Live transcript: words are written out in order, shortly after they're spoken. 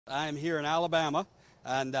I'm here in Alabama,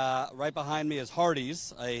 and right behind me is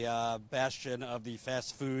Hardee's, a bastion of the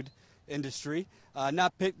fast food industry.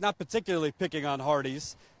 Not particularly picking on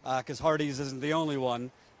Hardee's, because Hardee's isn't the only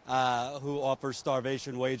one who offers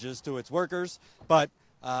starvation wages to its workers, but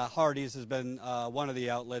Hardee's has been one of the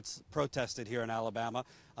outlets protested here in Alabama.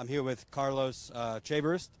 I'm here with Carlos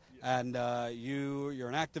Chabrist, and you're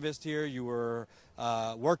an activist here. You were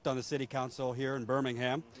worked on the city council here in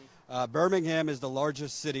Birmingham. Birmingham is the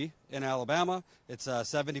largest city in Alabama. It's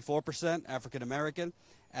 74% African American,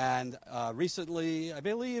 and recently, I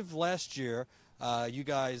believe last year, you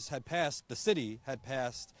guys had passed, the city had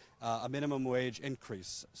passed a minimum wage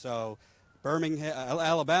increase. So Birmingham,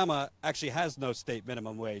 Alabama actually has no state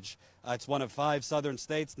minimum wage. It's one of 5 southern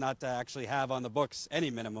states not to actually have on the books any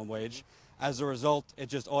minimum wage. As a result, it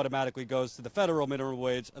just automatically goes to the federal minimum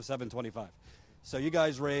wage of $7.25. So you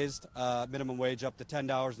guys raised minimum wage up to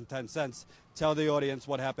 $10.10. Tell the audience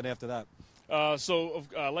what happened after that.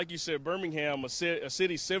 Like you said, Birmingham, a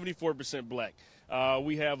city 74% black.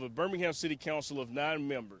 We have a Birmingham City Council of 9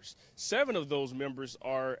 members. 7 of those members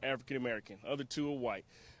are African American. Other 2 are white.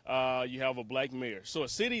 You have a black mayor. So a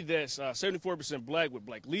city that's 74% black with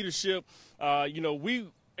black leadership.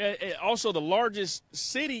 Also the largest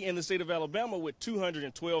city in the state of Alabama with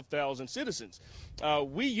 212,000 citizens.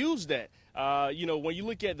 We use that. When you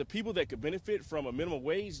look at the people that could benefit from a minimum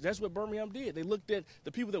wage, that's what Birmingham did. They looked at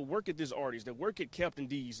the people that work at this Artie's, that work at Captain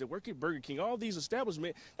D's, that work at Burger King, all these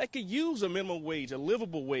establishments that could use a minimum wage, a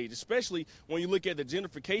livable wage, especially when you look at the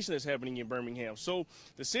gentrification that's happening in Birmingham. So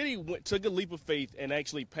the city took a leap of faith and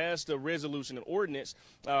actually passed a resolution, an ordinance,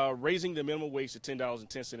 raising the minimum wage to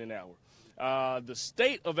 $10.10 an hour. The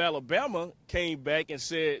state of Alabama came back and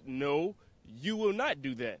said, no, you will not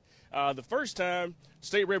do that. The first time,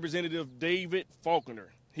 State Representative David Faulconer,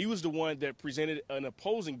 he was the one that presented an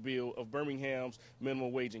opposing bill of Birmingham's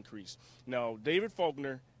minimum wage increase. Now, David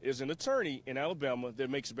Faulconer is an attorney in Alabama that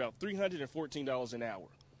makes about $314 an hour.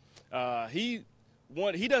 He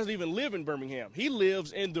doesn't even live in Birmingham. He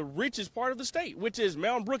lives in the richest part of the state, which is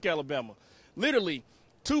Mountain Brook, Alabama. Literally,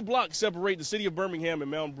 2 blocks separate the city of Birmingham and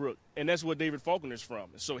Mountain Brook, and that's where David Faulconer's from.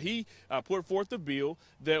 So he put forth a bill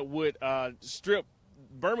that would strip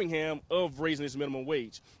Birmingham of raising its minimum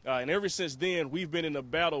wage. And ever since then, we've been in a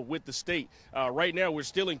battle with the state. Right now, we're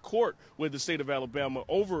still in court with the state of Alabama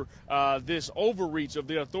over this overreach of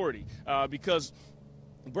their authority because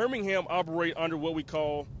Birmingham operates under what we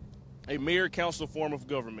call a mayor-council form of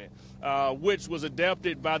government, which was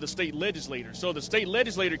adapted by the state legislator. So the state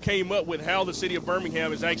legislator came up with how the city of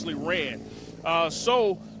Birmingham is actually ran.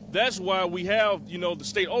 So that's why we have, the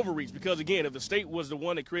state overreach, because, again, if the state was the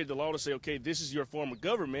one that created the law to say, okay, this is your form of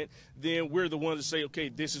government, then we're the ones to say, okay,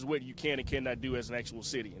 this is what you can and cannot do as an actual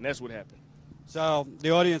city, and that's what happened. So the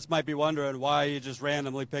audience might be wondering why you just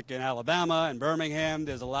randomly pick in Alabama and Birmingham.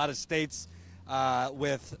 There's a lot of states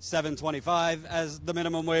with $7.25 as the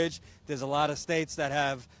minimum wage. There's a lot of states that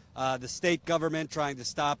have the state government trying to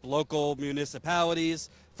stop local municipalities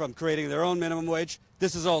from creating their own minimum wage.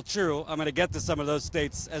 This is all true. I'm going to get to some of those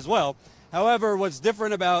states as well. However, what's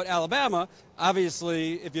different about Alabama,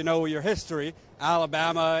 obviously, if you know your history,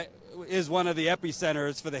 Alabama is one of the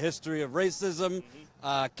epicenters for the history of racism,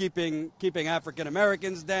 keeping African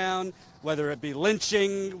Americans down, whether it be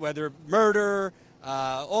lynching, whether murder,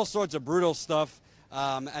 all sorts of brutal stuff,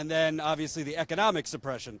 and then obviously the economic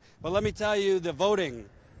suppression. But let me tell you the voting,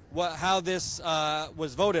 how this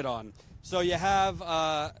was voted on. So you have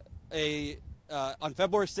on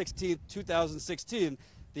February 16, 2016,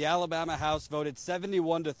 the Alabama House voted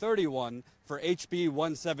 71-31 for HB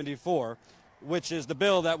 174, which is the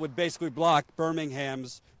bill that would basically block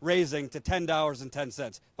Birmingham's raising to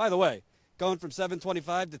 $10.10. By the way, going from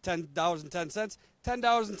 $7.25 to $10.10,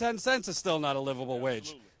 $10.10 is still not a livable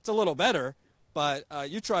wage. It's a little better, but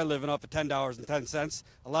you try living off of $10.10.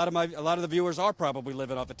 A lot of the viewers are probably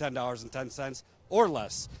living off of $10.10 or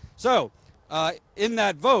less. So in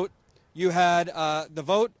that vote, you had the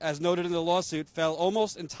vote, as noted in the lawsuit, fell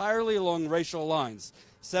almost entirely along racial lines.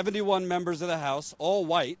 71 members of the House, all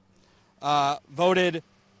white, voted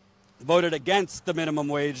against the minimum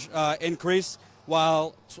wage increase,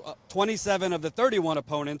 while 27 of the 31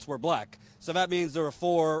 opponents were black. So that means there were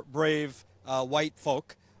 4 brave white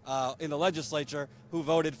folk in the legislature who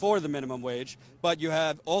voted for the minimum wage. But you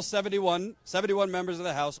have all 71 members of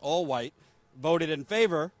the House, all white, voted in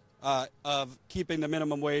favor of keeping the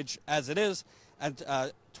minimum wage as it is, and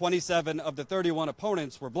 27 of the 31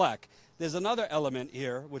 opponents were black. There's another element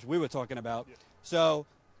here, which we were talking about. Yeah. So,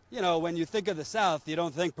 when you think of the South, you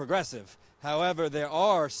don't think progressive. However, there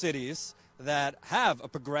are cities that have a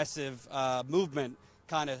progressive movement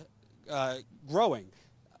kind of growing.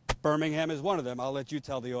 Birmingham is one of them. I'll let you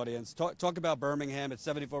tell the audience. Talk about Birmingham. It's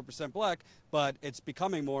 74% black, but it's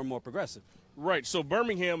becoming more and more progressive. Right. So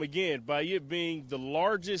Birmingham, again, by it being the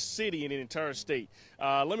largest city in the entire state,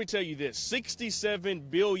 let me tell you this,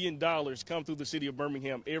 $67 billion come through the city of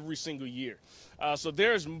Birmingham every single year. So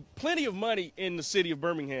there's plenty of money in the city of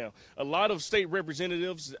Birmingham. A lot of state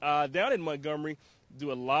representatives down in Montgomery do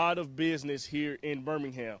a lot of business here in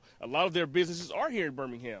Birmingham. A lot of their businesses are here in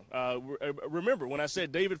Birmingham. Remember when I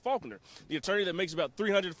said David Faulkner, the attorney that makes about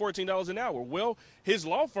 $314 an hour. Well, his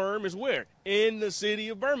law firm is where? In the city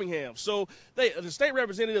of Birmingham. So the state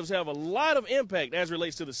representatives have a lot of impact as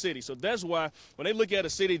relates to the city. So that's why when they look at a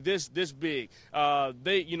city this big,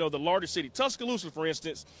 the largest city, Tuscaloosa, for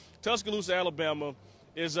instance, Tuscaloosa, Alabama,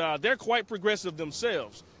 is they're quite progressive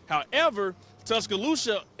themselves. However,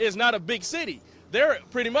 Tuscaloosa is not a big city. They're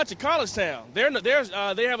pretty much a college town. They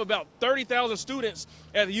have about 30,000 students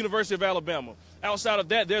at the University of Alabama. Outside of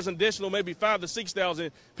that, there's an additional maybe 5,000 to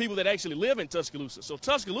 6,000 people that actually live in Tuscaloosa. So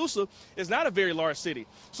Tuscaloosa is not a very large city.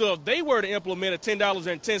 So if they were to implement a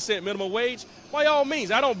 $10.10 minimum wage, by all means,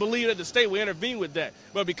 I don't believe that the state will intervene with that.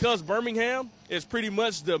 But because Birmingham is pretty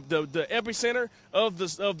much the epicenter of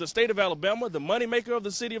the state of Alabama, the moneymaker of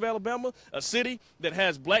the city of Alabama, a city that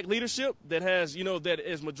has black leadership, that has, that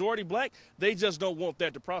is majority black, they just don't want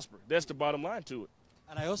that to prosper. That's the bottom line to it.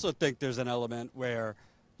 And I also think there's an element where,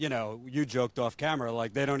 you joked off camera,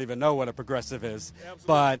 like they don't even know what a progressive is. Absolutely.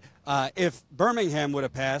 But if Birmingham would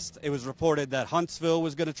have passed, it was reported that Huntsville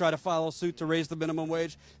was going to try to follow suit to raise the minimum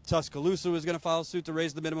wage. Tuscaloosa was going to follow suit to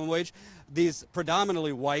raise the minimum wage. These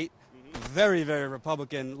predominantly white, very, very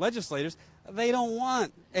Republican legislators, they don't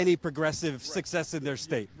want any progressive success in their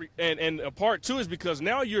state. And part two is because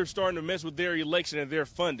now you're starting to mess with their election and their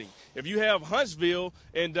funding. If you have Huntsville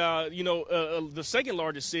and, the second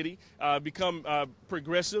largest city become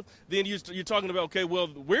progressive, then you're talking about, okay, well,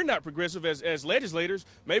 we're not progressive as legislators.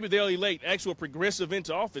 Maybe they'll elect actual progressive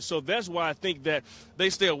into office. So that's why I think that they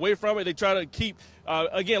stay away from it. They try to keep,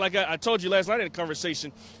 again, like I told you last night in a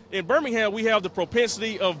conversation, in Birmingham, we have the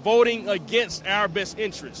propensity of voting against our best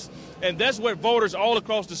interests. And that's what voters all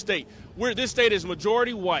across the state. This state is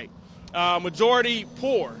majority white, majority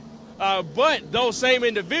poor. But those same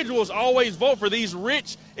individuals always vote for these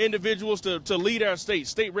rich individuals to lead our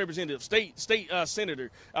state representative, state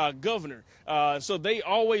senator, governor. So they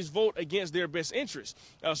always vote against their best interests.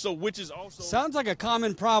 Which is also sounds like a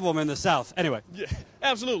common problem in the South. Anyway. Yeah,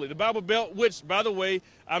 absolutely. The Bible Belt, which, by the way,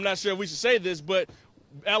 I'm not sure we should say this, but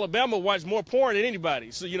Alabama watches more porn than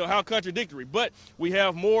anybody. So, how contradictory. But we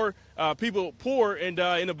have more people poor in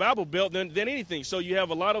the Bible Belt than anything. So you have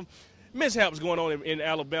a lot of mishaps going on in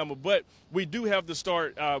Alabama. But we do have to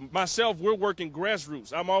start. Myself, we're working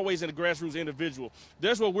grassroots. I'm always in a grassroots individual.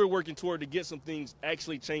 That's what we're working toward to get some things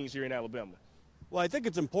actually changed here in Alabama. Well, I think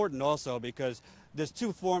it's important also because there's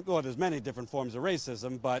there's many different forms of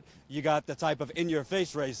racism, but you got the type of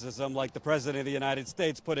in-your-face racism, like the President of the United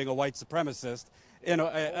States putting a white supremacist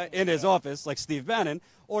in his office, like Steve Bannon,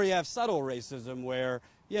 or you have subtle racism where,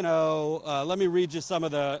 let me read you some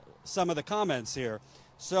of the comments here.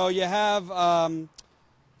 So you have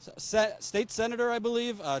State Senator, I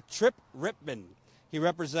believe, Trip Ripman. He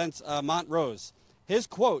represents Montrose. His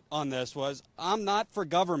quote on this was, "I'm not for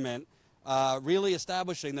government really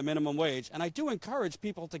establishing the minimum wage, and I do encourage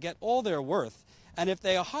people to get all their worth. And if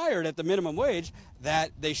they are hired at the minimum wage,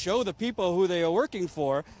 that they show the people who they are working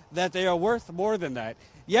for that they are worth more than that."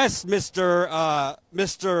 Yes,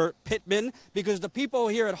 Mr. Pittman, because the people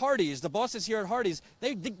here at Hardee's, the bosses here at Hardee's,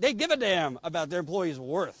 they give a damn about their employees'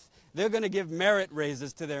 worth. They're going to give merit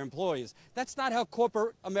raises to their employees. That's not how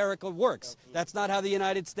corporate America works. That's not how the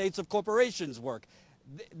United States of corporations work.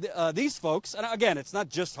 These folks, and again, it's not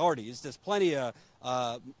just Hardee's. There's plenty of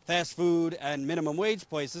fast food and minimum wage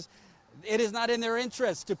places. It is not in their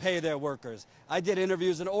interest to pay their workers. I did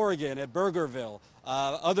interviews in Oregon at Burgerville.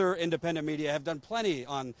 Other independent media have done plenty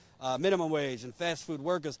on minimum wage and fast food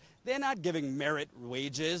workers. They're not giving merit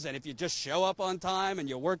wages, and if you just show up on time and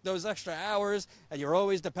you work those extra hours and you're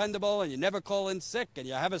always dependable and you never call in sick and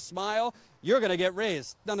you have a smile, you're going to get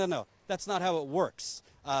raised. No. That's not how it works.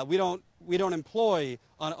 We don't employ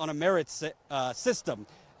on a merit system.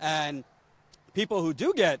 And people who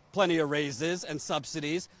do get plenty of raises and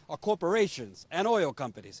subsidies are corporations and oil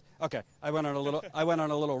companies. Okay, I went on a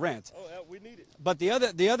little rant. Oh, we need it. But the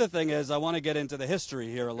other thing is, I want to get into the history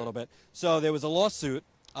here a little bit. So there was a lawsuit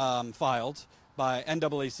filed by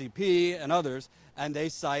NAACP and others, and they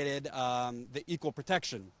cited the Equal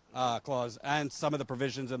Protection Clause and some of the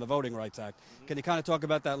provisions in the Voting Rights Act. Can you kind of talk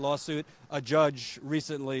about that lawsuit? A judge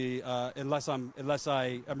recently, unless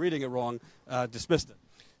I am reading it wrong, dismissed it.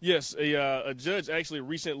 Yes, a judge actually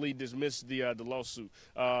recently dismissed the lawsuit.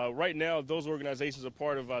 Right now, those organizations are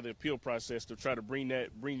part of the appeal process to try to bring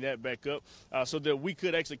that back up so that we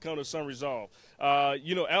could actually come to some resolve.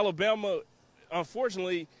 Alabama,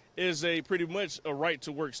 unfortunately, is a pretty much a right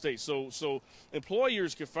to work state. So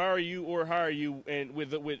employers can fire you or hire you, and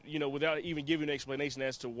without even giving an explanation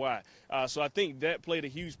as to why. So I think that played a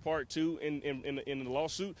huge part too in the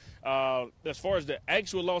lawsuit. As far as the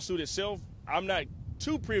actual lawsuit itself, I'm not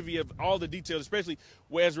too privy of all the details, especially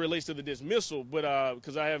as it relates to the dismissal, but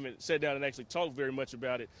because I haven't sat down and actually talked very much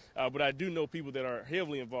about it. But I do know people that are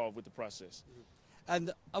heavily involved with the process.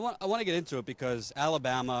 And I want to get into it because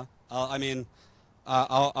Alabama,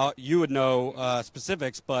 you would know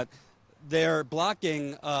specifics, but they're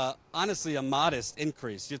blocking, honestly, a modest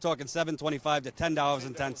increase. You're talking $7.25 to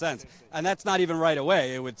 $10.10, and that's not even right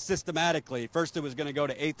away. It would systematically, first it was going to go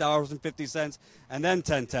to $8.50 and then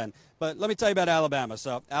 $10.10. But let me tell you about Alabama.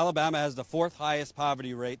 So Alabama has the fourth highest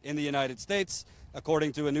poverty rate in the United States,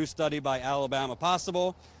 according to a new study by Alabama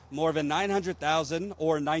Possible. More than 900,000,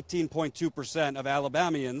 or 19.2% of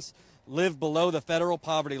Alabamians, live below the federal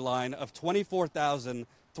poverty line of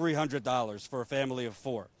 $24,300 for a family of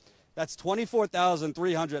four. That's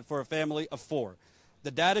 $24,300 for a family of four.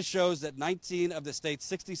 The data shows that 19 of the state's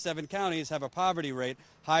 67 counties have a poverty rate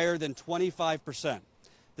higher than 25%.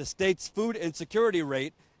 The state's food insecurity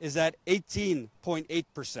rate is at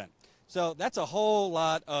 18.8%. So that's a whole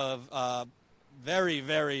lot of very,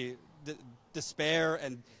 very despair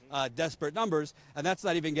and desperate numbers, and that's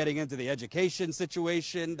not even getting into the education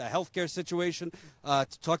situation, the healthcare situation.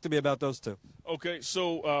 Talk to me about those two. Okay,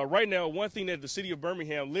 so right now, one thing that the city of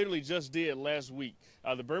Birmingham literally just did last week,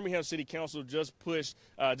 the Birmingham City Council just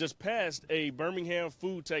passed a Birmingham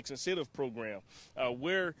food tax incentive program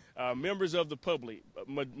where members of the public,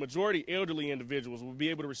 majority elderly individuals, will be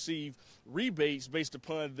able to receive rebates based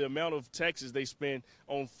upon the amount of taxes they spend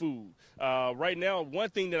on food. Right now, one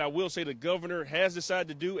thing that I will say the governor has decided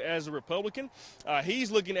to do as a Republican,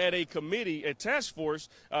 he's looking at a committee, a task force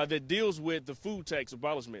that deals with the food tax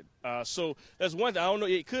abolishment. So that's one thing. I don't know.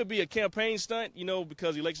 It could be a campaign stunt,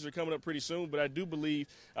 because elections are coming up pretty soon. But I do believe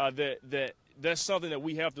that that's something that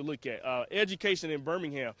we have to look at. Education in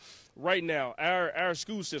Birmingham. Right now, our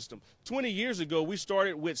school system. 20 years ago, we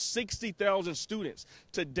started with 60,000 students.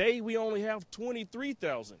 Today, we only have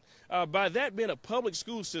 23,000. By that being a public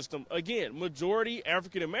school system, again, majority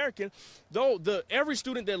African American, though every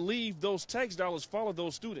student that leaves, those tax dollars follow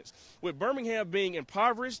those students. With Birmingham being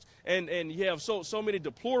impoverished and you have so many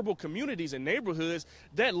deplorable communities and neighborhoods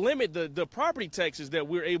that limit the property taxes that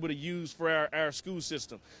we're able to use for our school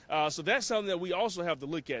system. So that's something that we also have to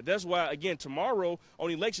look at. That's why, again, tomorrow on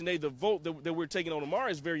Election Day, the vote that we're taking on tomorrow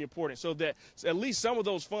is very important, so that at least some of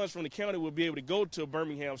those funds from the county will be able to go to a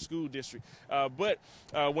Birmingham school district. But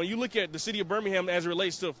when you look at the city of Birmingham as it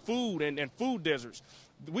relates to food and food deserts,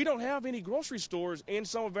 we don't have any grocery stores in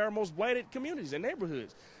some of our most blighted communities and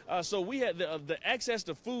neighborhoods. So we had the access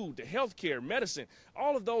to food, to health care, medicine,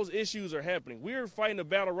 all of those issues are happening. We're fighting a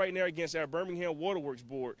battle right now against our Birmingham Waterworks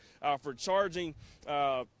Board for charging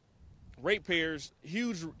ratepayers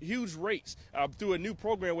huge rates through a new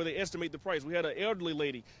program where they estimate the price. We had an elderly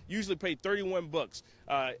lady usually paid $31.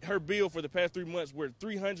 Her bill for the past 3 months were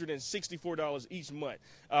 $364 each month.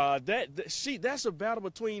 That's a battle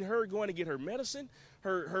between her going to get her medicine,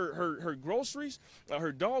 her groceries,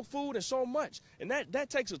 her dog food, and so much. And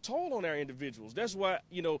that takes a toll on our individuals. That's why,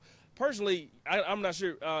 personally, I'm not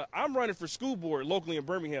sure. I'm running for school board locally in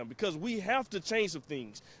Birmingham because we have to change some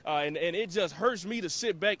things. And it just hurts me to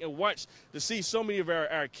sit back and watch to see so many of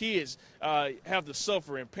our kids have to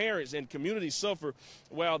suffer, and parents and communities suffer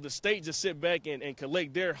while the state just sit back and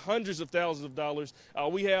collect their hundreds of thousands of dollars.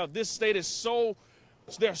 This state is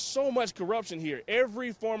there's so much corruption here.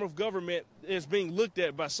 Every form of government is being looked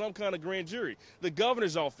at by some kind of grand jury. The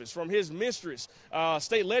governor's office, from his mistress,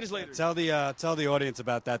 state legislators. Tell the audience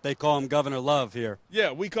about that. They call him Governor Love here.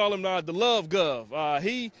 Yeah, we call him the Love Gov.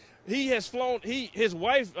 He has flown. His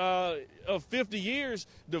wife of 50 years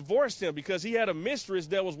divorced him because he had a mistress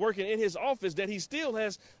that was working in his office that he still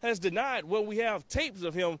has denied. Well, we have tapes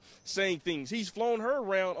of him saying things. He's flown her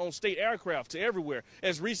around on state aircraft to everywhere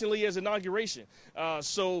as recently as inauguration.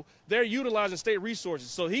 So they're utilizing state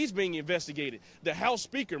resources. So he's being investigated. The House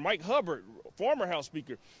Speaker, Mike Hubbard, former House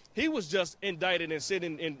Speaker, he was just indicted and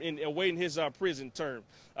sitting and awaiting his prison term.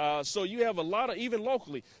 So you have a lot of, even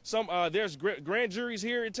locally, there's grand juries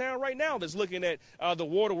here in town right now that's looking at the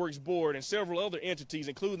Waterworks Board and several other entities,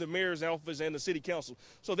 including the mayor's office and the city council.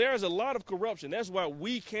 So there's a lot of corruption. That's why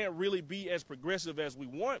we can't really be as progressive as we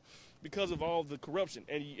want, because of all the corruption.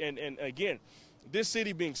 And again, this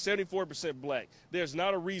city being 74% black, there's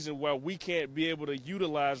not a reason why we can't be able to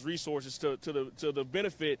utilize resources to the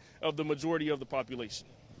benefit of the majority of the population.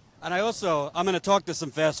 And I'm going to talk to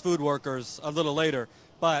some fast food workers a little later,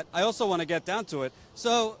 but I also want to get down to it.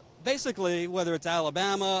 So basically, whether it's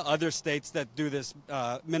Alabama, other states that do this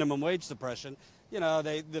minimum wage suppression, you know,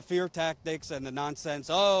 the fear tactics and the nonsense.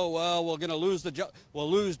 Oh, well, we're going to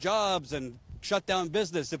we'll lose jobs and shut down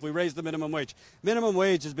business if we raise the minimum wage. Minimum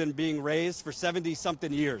wage has been being raised for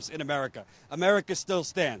 70-something years in America. America still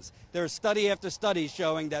stands. There's study after study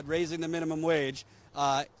showing that raising the minimum wage,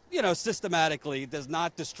 systematically does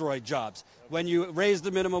not destroy jobs. When you raise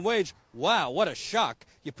the minimum wage, wow, what a shock.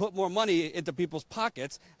 You put more money into people's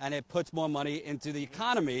pockets, and it puts more money into the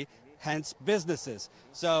economy, hence businesses.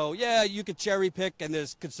 So, yeah, you could cherry pick, and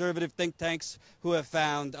there's conservative think tanks who have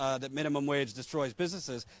found that minimum wage destroys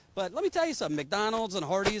businesses. But let me tell you something, McDonald's and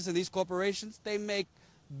Hardee's and these corporations, they make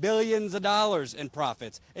billions of dollars in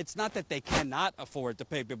profits. It's not that they cannot afford to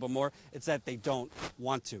pay people more, it's that they don't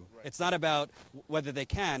want to. Right. It's not about whether they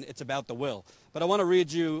can, it's about the will. But I want to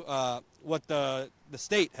read you what the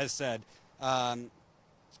state has said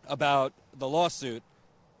about the lawsuit.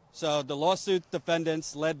 So the lawsuit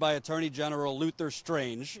defendants, led by Attorney General Luther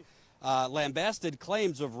Strange, lambasted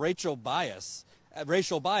claims of racial bias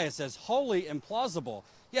as wholly implausible.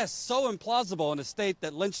 Yes, so implausible in a state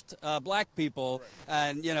that lynched black people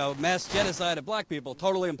and, mass genocide of black people.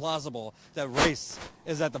 Totally implausible that race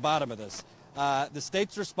is at the bottom of this. The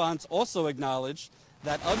state's response also acknowledged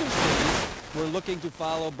that other cities were looking to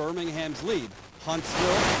follow Birmingham's lead,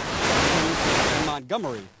 Huntsville and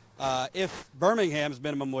Montgomery. If Birmingham's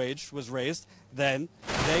minimum wage was raised, then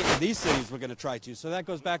these cities were going to try to. So that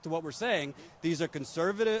goes back to what we're saying. These are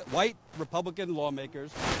conservative, white Republican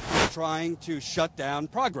lawmakers who are trying to shut down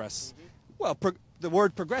progress. Well, the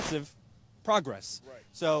word progressive, progress. Right.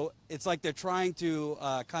 So it's like they're trying to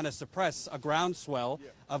kind of suppress a groundswell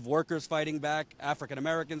of workers fighting back, African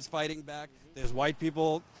Americans fighting back. There's white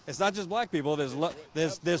people. It's not just black people.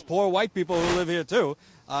 There's poor white people who live here too.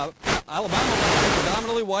 Alabama is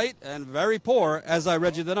predominantly white and very poor, as I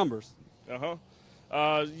read you the numbers. You're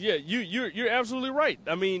absolutely right.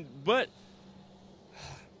 I mean, but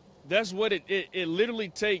that's what it literally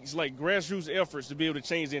takes, like grassroots efforts to be able to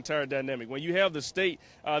change the entire dynamic. When you have the state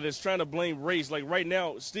that's trying to blame race, like right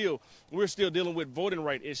now, we're still dealing with voting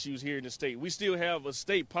right issues here in the state. We still have a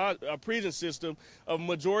state prison system of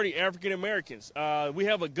majority African Americans. We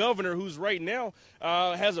have a governor who's right now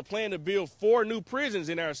has a plan to build 4 new prisons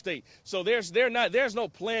in our state. So there's no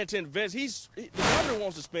plan to invest. The governor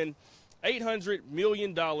wants to spend $800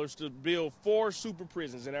 million to build 4 super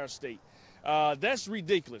prisons in our state. That's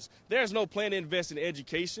ridiculous. There's no plan to invest in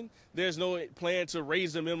education. There's no plan to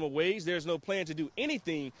raise the minimum wage. There's no plan to do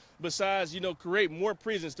anything besides, create more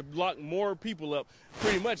prisons to lock more people up,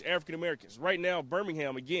 pretty much African Americans. Right now,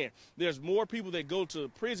 Birmingham, again, there's more people that go to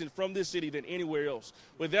prison from this city than anywhere else.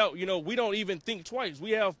 Without, we don't even think twice. We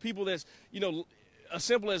have people that's, as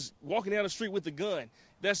simple as walking down the street with a gun.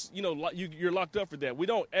 That's, you're locked up for that. We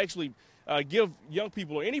don't actually give young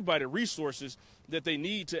people or anybody resources that they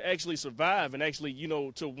need to actually survive and actually,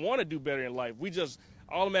 to want to do better in life. We just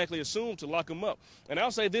automatically assume to lock them up. And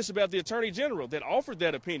I'll say this about the Attorney General that offered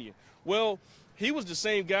that opinion. Well, he was the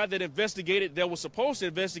same guy that was supposed to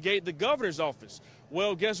investigate the governor's office.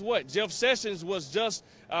 Well, guess what? Jeff Sessions was just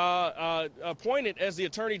appointed as the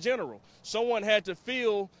Attorney General. Someone had to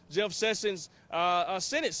fill Jeff Sessions'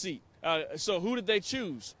 Senate seat. So who did they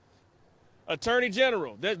choose? Attorney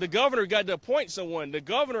General. The governor got to appoint someone. The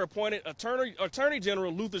governor appointed Attorney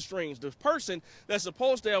General Luther Strange, the person that's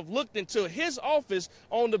supposed to have looked into his office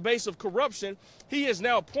on the base of corruption. He has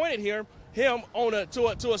now appointed him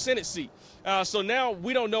to a Senate seat. So now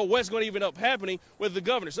we don't know what's going to even up happening with the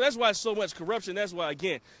governor. So that's why so much corruption. That's why,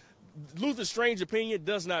 again, Luther Strange's opinion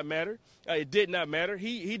does not matter. It did not matter.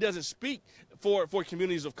 He doesn't speak for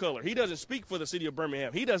communities of color. He doesn't speak for the city of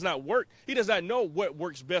Birmingham. He does not work. He does not know what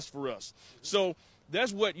works best for us. So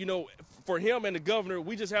that's what, for him and the governor,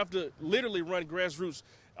 we just have to literally run grassroots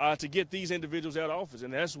to get these individuals out of office.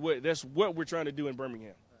 And that's what we're trying to do in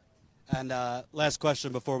Birmingham. And last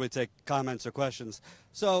question before we take comments or questions.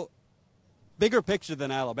 So bigger picture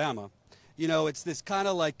than Alabama. It's this kind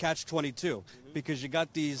of like catch-22 because you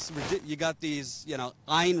got these,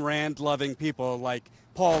 Ayn Rand loving people like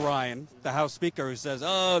Paul Ryan, the House Speaker, who says,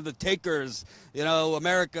 oh, the takers,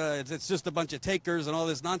 America, it's just a bunch of takers and all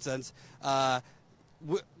this nonsense,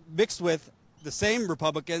 mixed with the same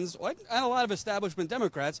Republicans and a lot of establishment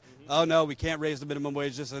Democrats. Oh, no, we can't raise the minimum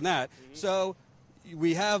wage, this and that. So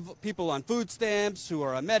we have people on food stamps who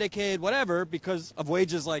are on Medicaid, whatever, because of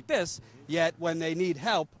wages like this, yet when they need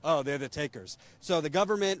help, oh, they're the takers. So the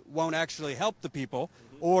government won't actually help the people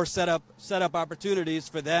or set up opportunities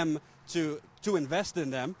for them to invest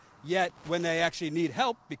in them. Yet when they actually need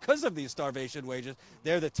help because of these starvation wages,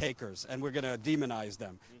 they're the takers, and we're going to demonize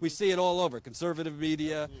them. We see it all over, conservative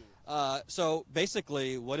media. So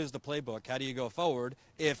basically, what is the playbook? How do you go forward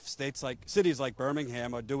if cities like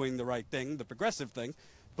Birmingham are doing the right thing, the progressive thing,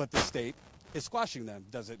 but the state is squashing them?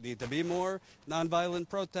 Does it need to be more nonviolent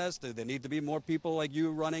protests? Do there need to be more people like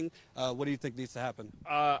you running? What do you think needs to happen?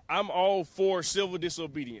 I'm all for civil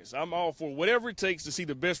disobedience. I'm all for whatever it takes to see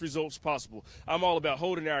the best results possible. I'm all about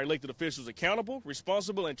holding our elected officials accountable,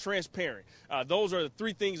 responsible, and transparent. Those are the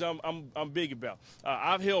three things I'm big about.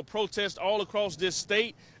 I've held protests all across this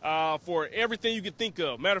state for everything you can think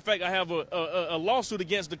of. Matter of fact, I have a lawsuit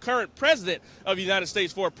against the current president of the United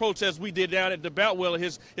States for a protest we did down at the Boutwell at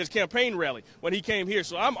his campaign rally when he came here.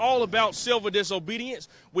 So I'm all about civil disobedience.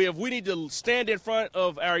 If we need to stand in front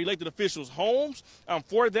of our elected officials' homes, I'm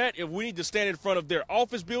for that. If we need to stand in front of their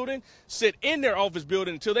office building, sit in their office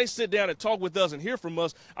building until they sit down and talk with us and hear from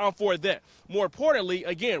us, I'm for that. More importantly,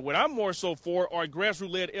 again, what I'm more so for are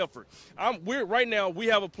grassroots-led effort. Right now, we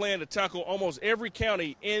have a plan to tackle almost every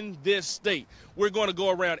county in this state. We're going to go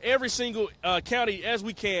around every single county as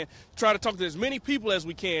we can, try to talk to as many people as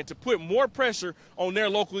we can to put more pressure on their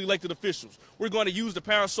local elected officials. We're going to use the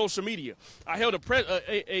power of social media. I held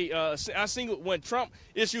when Trump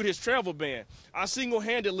issued his travel ban, I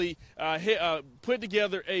single-handedly put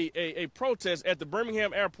together a protest at the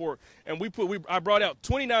Birmingham airport, and I brought out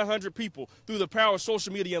 2,900 people through the power of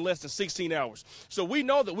social media in less than 16 hours. So we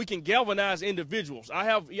know that we can galvanize individuals. I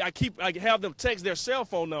have them text their cell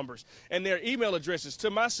phone numbers and their email addresses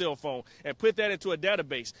to my cell phone and put that into a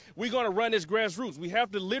database. We're going to run this grassroots. We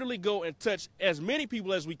have to literally go and touch as many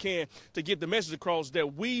people as we can to get the message across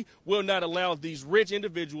that we will not allow these rich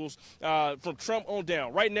individuals from Trump on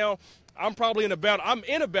down. Right now, I'm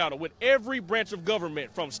in a battle with every branch of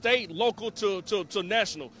government, from state, local to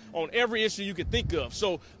national, on every issue you can think of.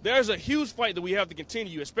 So there's a huge fight that we have to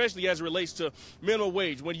continue, especially as it relates to minimum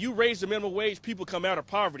wage. When you raise the minimum wage, people come out of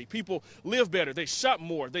poverty. People live better. They shop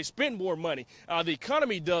more. They spend more money. The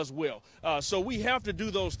economy does well. So we have to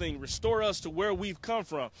do those things, restore us to where we've come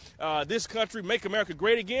from. This country, make America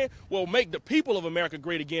great again. Well, make the people of America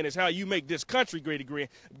great again is how you make this country great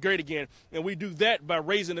again. And we do that by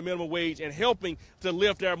raising the minimum wage and helping to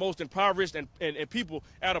lift our most impoverished and people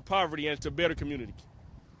out of poverty and to better communities.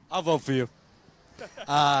 I'll vote for you.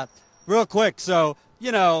 Real quick, so,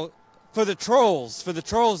 for the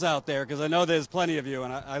trolls out there, because I know there's plenty of you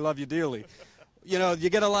and I love you dearly, you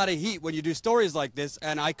get a lot of heat when you do stories like this,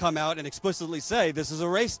 and I come out and explicitly say this is a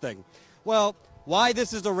race thing. Well, why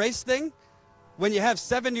this is a race thing? When you have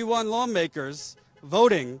 71 lawmakers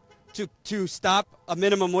voting to stop a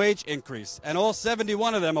minimum wage increase, and all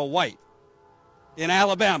 71 of them are white in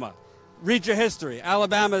Alabama. Read your history.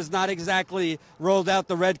 Alabama has not exactly rolled out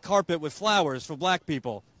the red carpet with flowers for black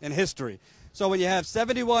people in history. So when you have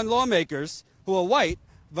 71 lawmakers who are white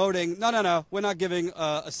voting, no, we're not giving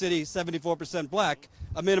a city 74% black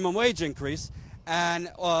a minimum wage increase, and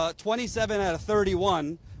 27 out of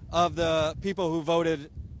 31 of the people who voted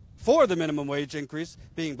for the minimum wage increase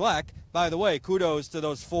being black, by the way, kudos to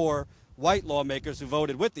those 4 white lawmakers who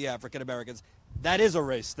voted with the African Americans. That is a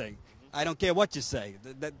race thing. I don't care what you say.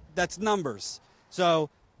 That's numbers. So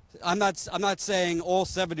I'm not saying all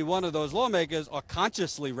 71 of those lawmakers are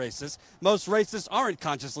consciously racist. Most racists aren't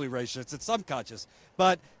consciously racist. It's subconscious.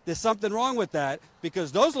 But there's something wrong with that,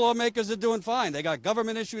 because those lawmakers are doing fine. They got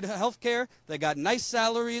government-issued health care. They got nice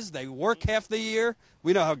salaries. They work half the year.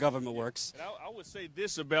 We know how government works. And I would say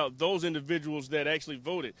this about those individuals that actually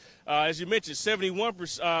voted. As you mentioned,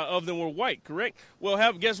 71% of them were white, correct?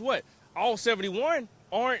 Well, guess what? All 71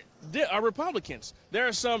 are Republicans. There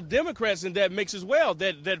are some Democrats in that mix as well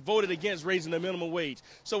that voted against raising the minimum wage.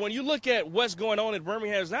 So when you look at what's going on in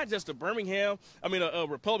Birmingham, it's not just a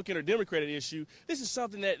Republican or Democratic issue. This is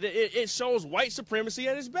something that it shows white supremacy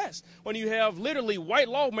at its best. When you have literally white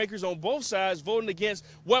lawmakers on both sides voting against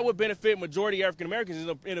what would benefit majority African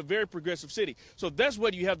Americans in a very progressive city. So that's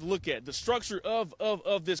what you have to look at, the structure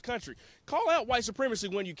of this country. Call out white supremacy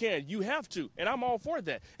when you can. You have to, and I'm all for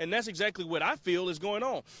that. And that's exactly what I feel is going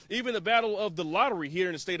on. Even the battle of the lottery here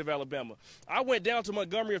in the state of Alabama. I went down to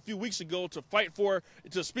Montgomery a few weeks ago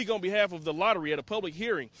to speak on behalf of the lottery at a public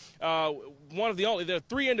hearing. There are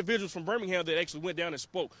 3 individuals from Birmingham that actually went down and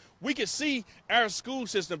spoke. We could see our school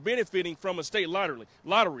system benefiting from a state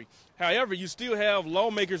lottery. However, you still have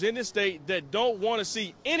lawmakers in this state that don't want to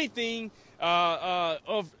see anything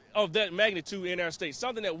of that magnitude in our state.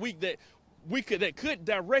 Something that could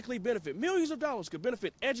directly benefit millions of dollars, could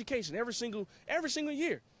benefit education every single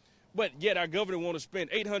year. But yet our governor want to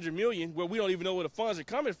spend $800 million where we don't even know where the funds are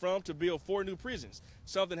coming from to build 4 new prisons.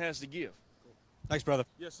 Something has to give. Thanks, brother.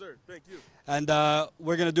 Yes, sir. Thank you. And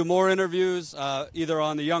we're going to do more interviews either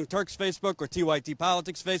on the Young Turks Facebook or TYT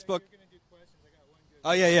Politics Facebook.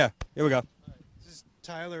 Oh, yeah. Here we go. This is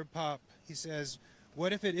Tyler Pop. He says,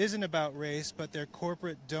 what if it isn't about race, but they're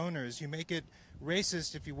corporate donors? You make it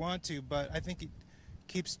racist if you want to, but I think it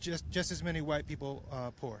keeps just as many white people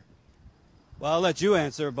poor. Well, I'll let you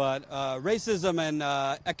answer, but racism and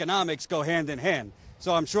economics go hand in hand.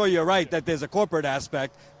 So I'm sure you're right that there's a corporate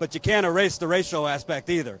aspect, but you can't erase the racial aspect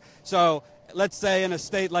either. So let's say in a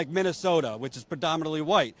state like Minnesota, which is predominantly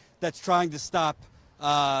white, that's trying to stop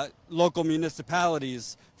local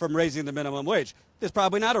municipalities from raising the minimum wage. There's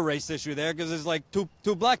probably not a race issue there because there's like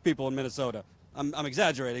two black people in Minnesota. I'm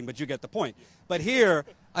exaggerating, but you get the point. But here,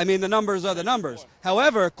 I mean, the numbers are the numbers.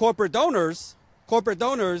 However, corporate donors,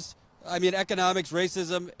 I mean, economics,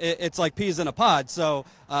 racism, it's like peas in a pod. So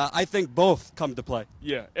I think both come to play.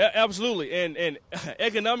 Yeah, absolutely. And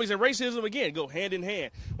economics and racism, again, go hand in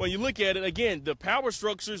hand. When you look at it, again, the power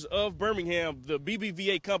structures of Birmingham, the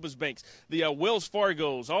BBVA Compass Banks, the Wells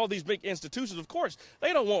Fargos, all these big institutions, of course,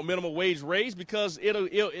 they don't want minimum wage raised because then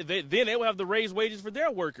they will have to raise wages for their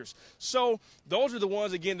workers. So those are the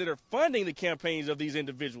ones, again, that are funding the campaigns of these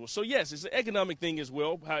individuals. So, yes, it's an economic thing as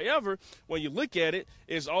well. However, when you look at it,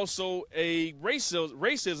 it's also a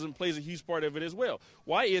racism plays a huge part of it as well.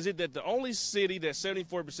 Why is it that the only city that's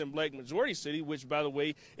 74% black majority city, which, by the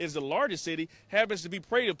way, is the largest city, happens to be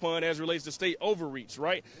preyed upon as relates to state overreach,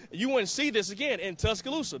 right? You wouldn't see this, again, in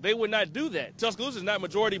Tuscaloosa. They would not do that. Tuscaloosa is not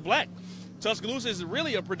majority black. Tuscaloosa is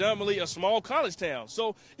really predominantly a small college town.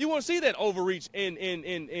 So you won't see that overreach in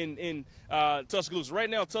Tuscaloosa. Right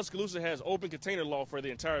now, Tuscaloosa has open container law for the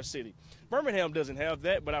entire city. Birmingham doesn't have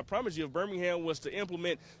that, but I promise you if Birmingham was to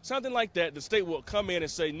implement something like that, the state will come in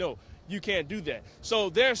and say, no, you can't do that. So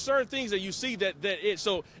there are certain things that you see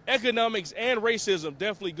so economics and racism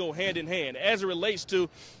definitely go hand in hand as it relates to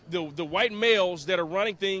the white males that are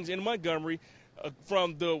running things in Montgomery,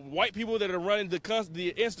 from the white people that are running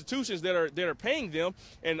the institutions that are paying them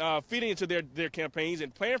and feeding into their campaigns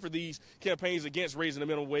and planning for these campaigns against raising the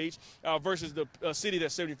minimum wage versus the city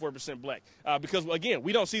that's 74% black. Because, again,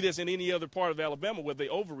 we don't see this in any other part of Alabama where they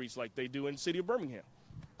overreach like they do in the city of Birmingham.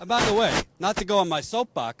 And by the way, not to go on my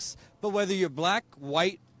soapbox, but whether you're black,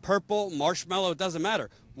 white, purple, marshmallow, it doesn't matter.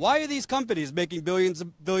 Why are these companies making billions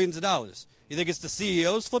of dollars? You think it's the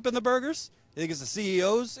CEOs flipping the burgers? You think it's the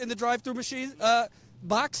CEOs in the drive-through machine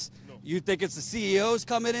box? No. You think it's the CEOs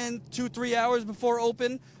coming in 2-3 hours before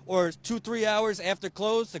open or 2-3 hours after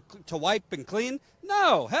close to wipe and clean?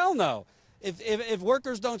 No, hell no. If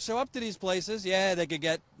workers don't show up to these places, yeah, they could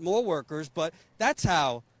get more workers, but that's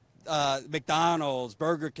how McDonald's,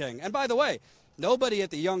 Burger King. And by the way, nobody at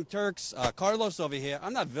the Young Turks, Carlos over here,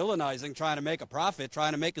 I'm not villainizing trying to make a profit,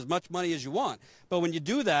 trying to make as much money as you want. But when you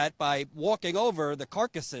do that by walking over the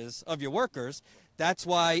carcasses of your workers, that's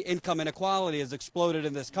why income inequality has exploded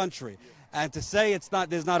in this country. And to say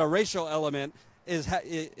there's not a racial element is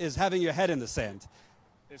having your head in the sand.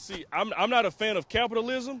 And see, I'm not a fan of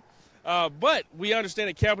capitalism, but we understand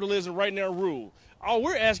that capitalism right now rules. All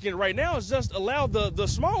we're asking right now is just allow the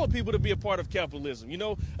smaller people to be a part of capitalism. You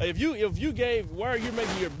know, if you gave, why are you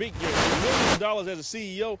making your millions of dollars as a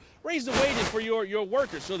CEO, raise the wages for your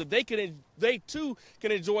workers so that they too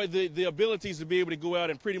can enjoy the abilities to be able to go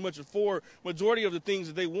out and pretty much afford majority of the things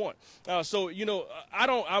that they want. So, you know,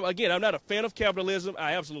 I'm not a fan of capitalism.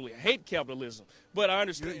 I absolutely hate capitalism, but I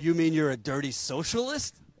understand. You mean you're a dirty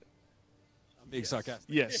socialist? Being sarcastic.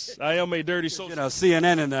 Yes, I am a dirty socialist. You know,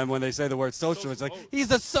 CNN and them, when they say the word socialist, like, he's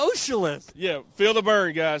a socialist. Yeah, feel the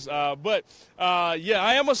burn, guys. But I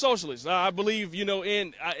am a socialist. I believe, you know,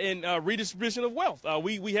 in redistribution of wealth.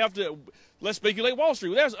 We have to, let's speculate Wall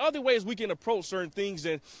Street. There's other ways we can approach certain things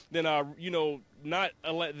than you know,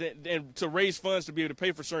 and to raise funds to be able to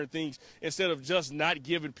pay for certain things instead of just not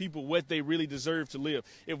giving people what they really deserve to live.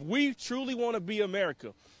 If we truly want to be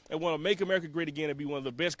America and want to make America great again and be one of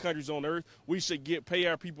the best countries on earth, we should pay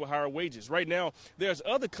our people higher wages. Right now, there's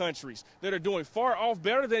other countries that are doing far off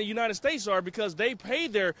better than the United States are because they pay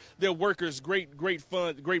their workers great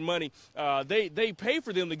money. They pay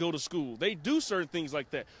for them to go to school. They do certain things like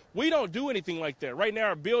that. We don't do anything like that. Right now,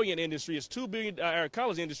 our billion industry is $2 billion. Our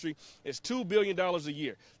college industry is $2 billion a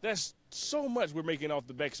year. That's so much we're making off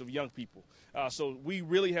the backs of young people. So we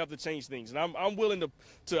really have to change things. And I'm willing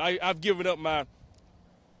to I've given up my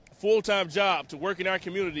full-time job to work in our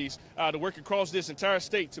communities, to work across this entire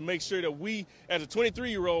state to make sure that we, as a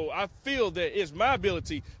 23-year-old, I feel that it's my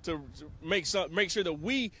ability to make sure that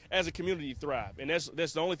we, as a community, thrive. And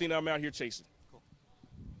that's the only thing that I'm out here chasing.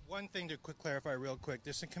 One thing to clarify real quick,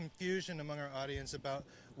 there's some confusion among our audience about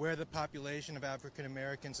where the population of African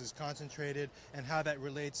Americans is concentrated and how that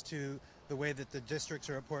relates to the way that the districts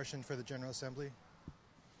are apportioned for the General Assembly.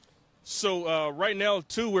 So right now,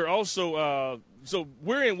 too, we're also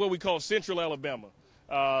we're in what we call Central Alabama.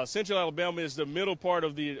 Central Alabama is the middle part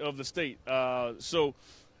of the state. So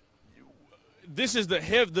this is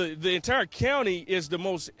the entire county is the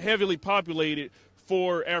most heavily populated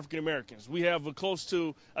for African Americans. We have close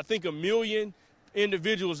to, I think, 1 million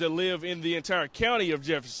individuals that live in the entire county of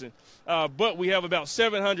Jefferson, but we have about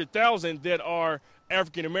 700,000 that are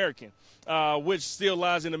African American, which still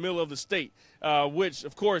lies in the middle of the state. Which,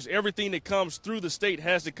 of course, everything that comes through the state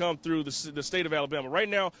has to come through the state of Alabama. Right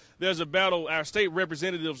now, there's a battle. Our state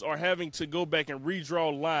representatives are having to go back and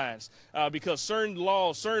redraw lines because certain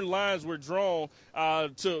lines were drawn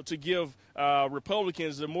to give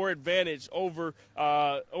Republicans a more advantage over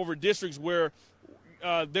districts where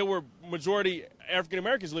there were majority African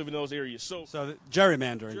Americans living in those areas. So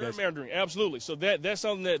gerrymandering. Gerrymandering, absolutely. So that's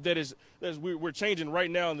something that we're changing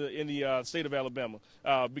right now in the state of Alabama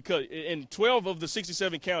because in 12 of the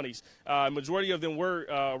 67 counties, majority of them were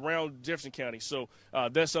around Jefferson County. So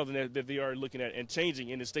that's something that they are looking at and changing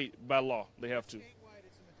in the state by law. They have to.